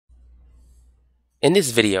In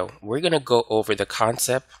this video, we're going to go over the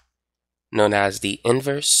concept known as the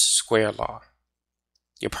inverse square law.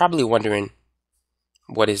 You're probably wondering,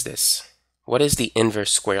 what is this? What is the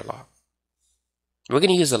inverse square law? We're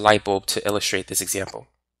going to use a light bulb to illustrate this example.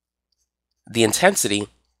 The intensity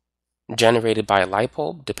generated by a light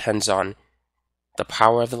bulb depends on the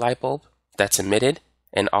power of the light bulb that's emitted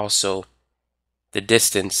and also the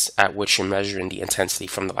distance at which you're measuring the intensity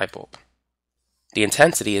from the light bulb. The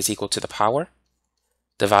intensity is equal to the power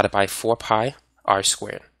divided by 4 pi r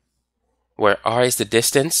squared, where r is the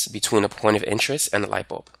distance between a point of interest and the light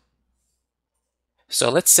bulb. So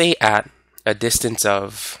let's say at a distance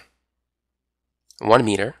of 1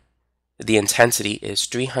 meter, the intensity is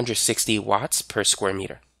 360 watts per square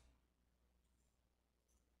meter.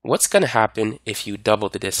 What's going to happen if you double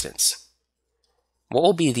the distance? What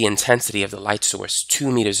will be the intensity of the light source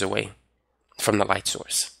 2 meters away from the light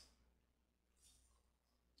source?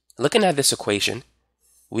 Looking at this equation,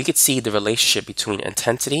 we could see the relationship between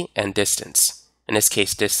intensity and distance. In this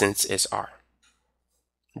case, distance is r.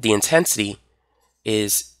 The intensity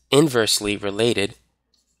is inversely related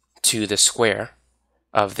to the square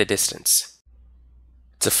of the distance.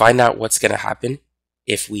 To find out what's going to happen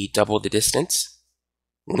if we double the distance,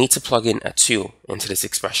 we need to plug in a 2 into this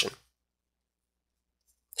expression.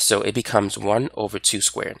 So it becomes 1 over 2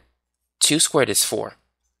 squared. 2 squared is 4.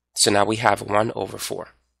 So now we have 1 over 4.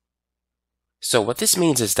 So what this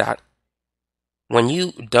means is that when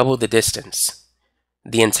you double the distance,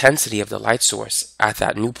 the intensity of the light source at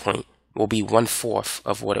that new point will be 1/4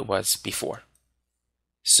 of what it was before.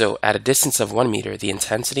 So at a distance of 1 meter, the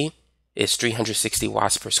intensity is 360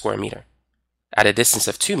 watts per square meter. At a distance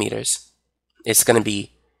of 2 meters, it's going to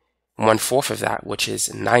be 1/4 of that, which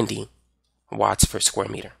is 90 watts per square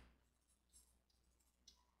meter.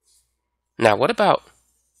 Now, what about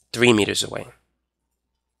 3 meters away?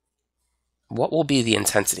 What will be the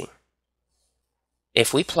intensity?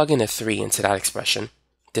 If we plug in a 3 into that expression,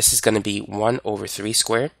 this is going to be 1 over 3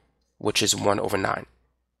 squared, which is 1 over 9.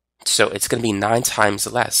 So it's going to be 9 times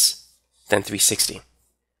less than 360.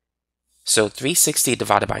 So 360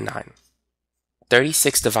 divided by 9.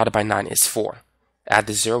 36 divided by 9 is 4. Add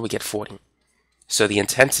the 0, we get 40. So the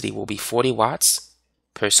intensity will be 40 watts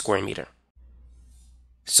per square meter.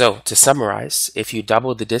 So to summarize, if you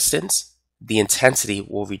double the distance, the intensity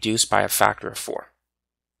will reduce by a factor of 4.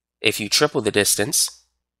 If you triple the distance,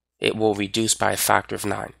 it will reduce by a factor of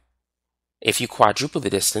 9. If you quadruple the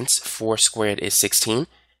distance, 4 squared is 16,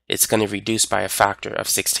 it's going to reduce by a factor of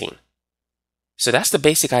 16. So that's the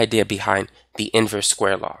basic idea behind the inverse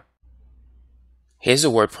square law. Here's a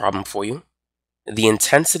word problem for you. The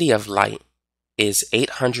intensity of light is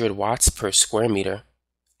 800 watts per square meter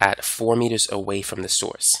at 4 meters away from the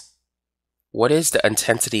source. What is the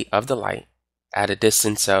intensity of the light at a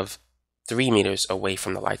distance of 3 meters away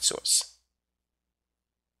from the light source?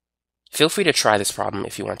 Feel free to try this problem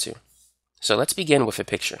if you want to. So let's begin with a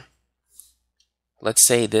picture. Let's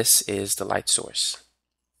say this is the light source.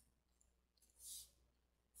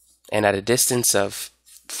 And at a distance of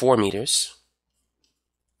 4 meters,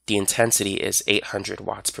 the intensity is 800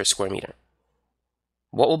 watts per square meter.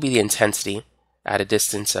 What will be the intensity at a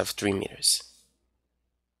distance of 3 meters?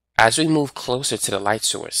 As we move closer to the light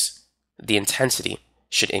source, the intensity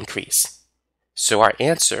should increase. So our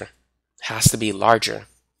answer has to be larger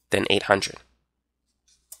than 800.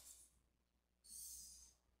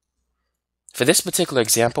 For this particular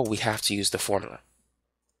example, we have to use the formula.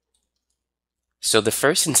 So the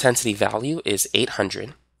first intensity value is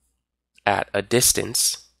 800 at a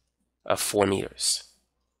distance of 4 meters.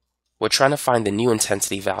 We're trying to find the new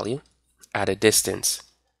intensity value at a distance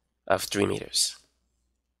of 3 meters.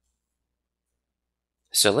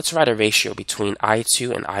 So let's write a ratio between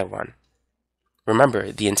I2 and I1.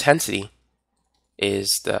 Remember, the intensity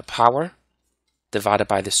is the power divided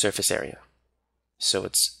by the surface area. So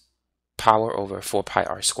it's power over 4 pi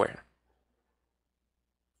r squared.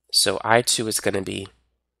 So I2 is going to be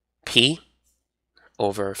P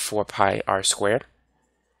over 4 pi r squared.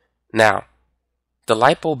 Now, the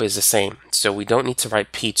light bulb is the same, so we don't need to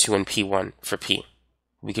write P2 and P1 for P.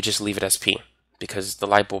 We could just leave it as P because the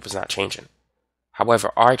light bulb is not changing.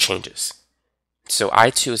 However, R changes. So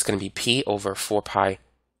I2 is going to be P over 4 pi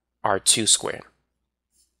R2 squared.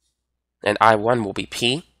 And I1 will be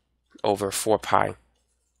P over 4 pi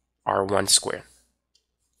R1 squared.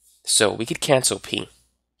 So we could cancel P.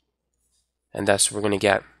 And thus we're going to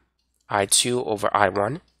get I2 over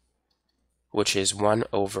I1, which is 1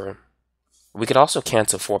 over, we could also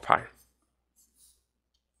cancel 4 pi.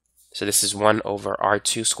 So this is 1 over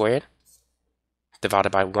R2 squared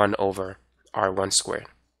divided by 1 over R1 squared.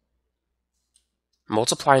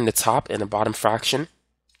 Multiplying the top and the bottom fraction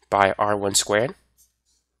by R1 squared,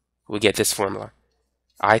 we get this formula.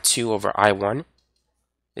 I2 over I1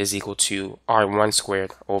 is equal to R1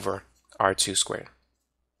 squared over R2 squared.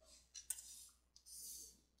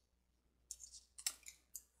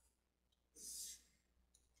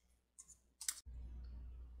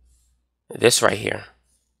 This right here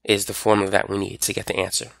is the formula that we need to get the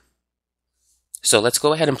answer. So let's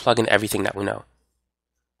go ahead and plug in everything that we know.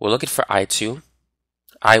 We're looking for I2.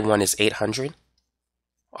 I1 is 800.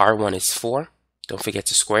 R1 is 4. Don't forget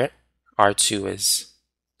to square it. R2 is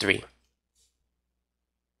 3.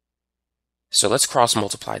 So let's cross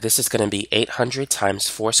multiply. This is going to be 800 times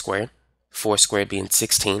 4 squared, 4 squared being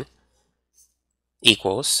 16,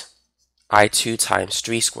 equals I2 times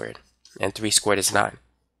 3 squared, and 3 squared is 9.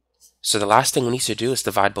 So the last thing we need to do is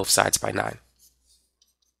divide both sides by 9.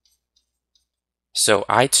 So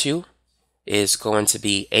I2 is going to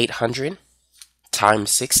be 800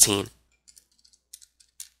 times 16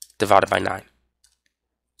 divided by 9.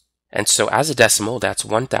 And so as a decimal, that's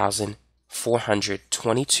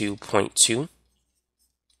 1,422.2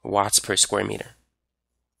 watts per square meter.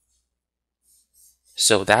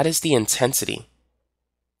 So that is the intensity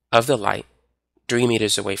of the light 3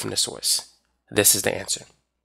 meters away from the source. This is the answer.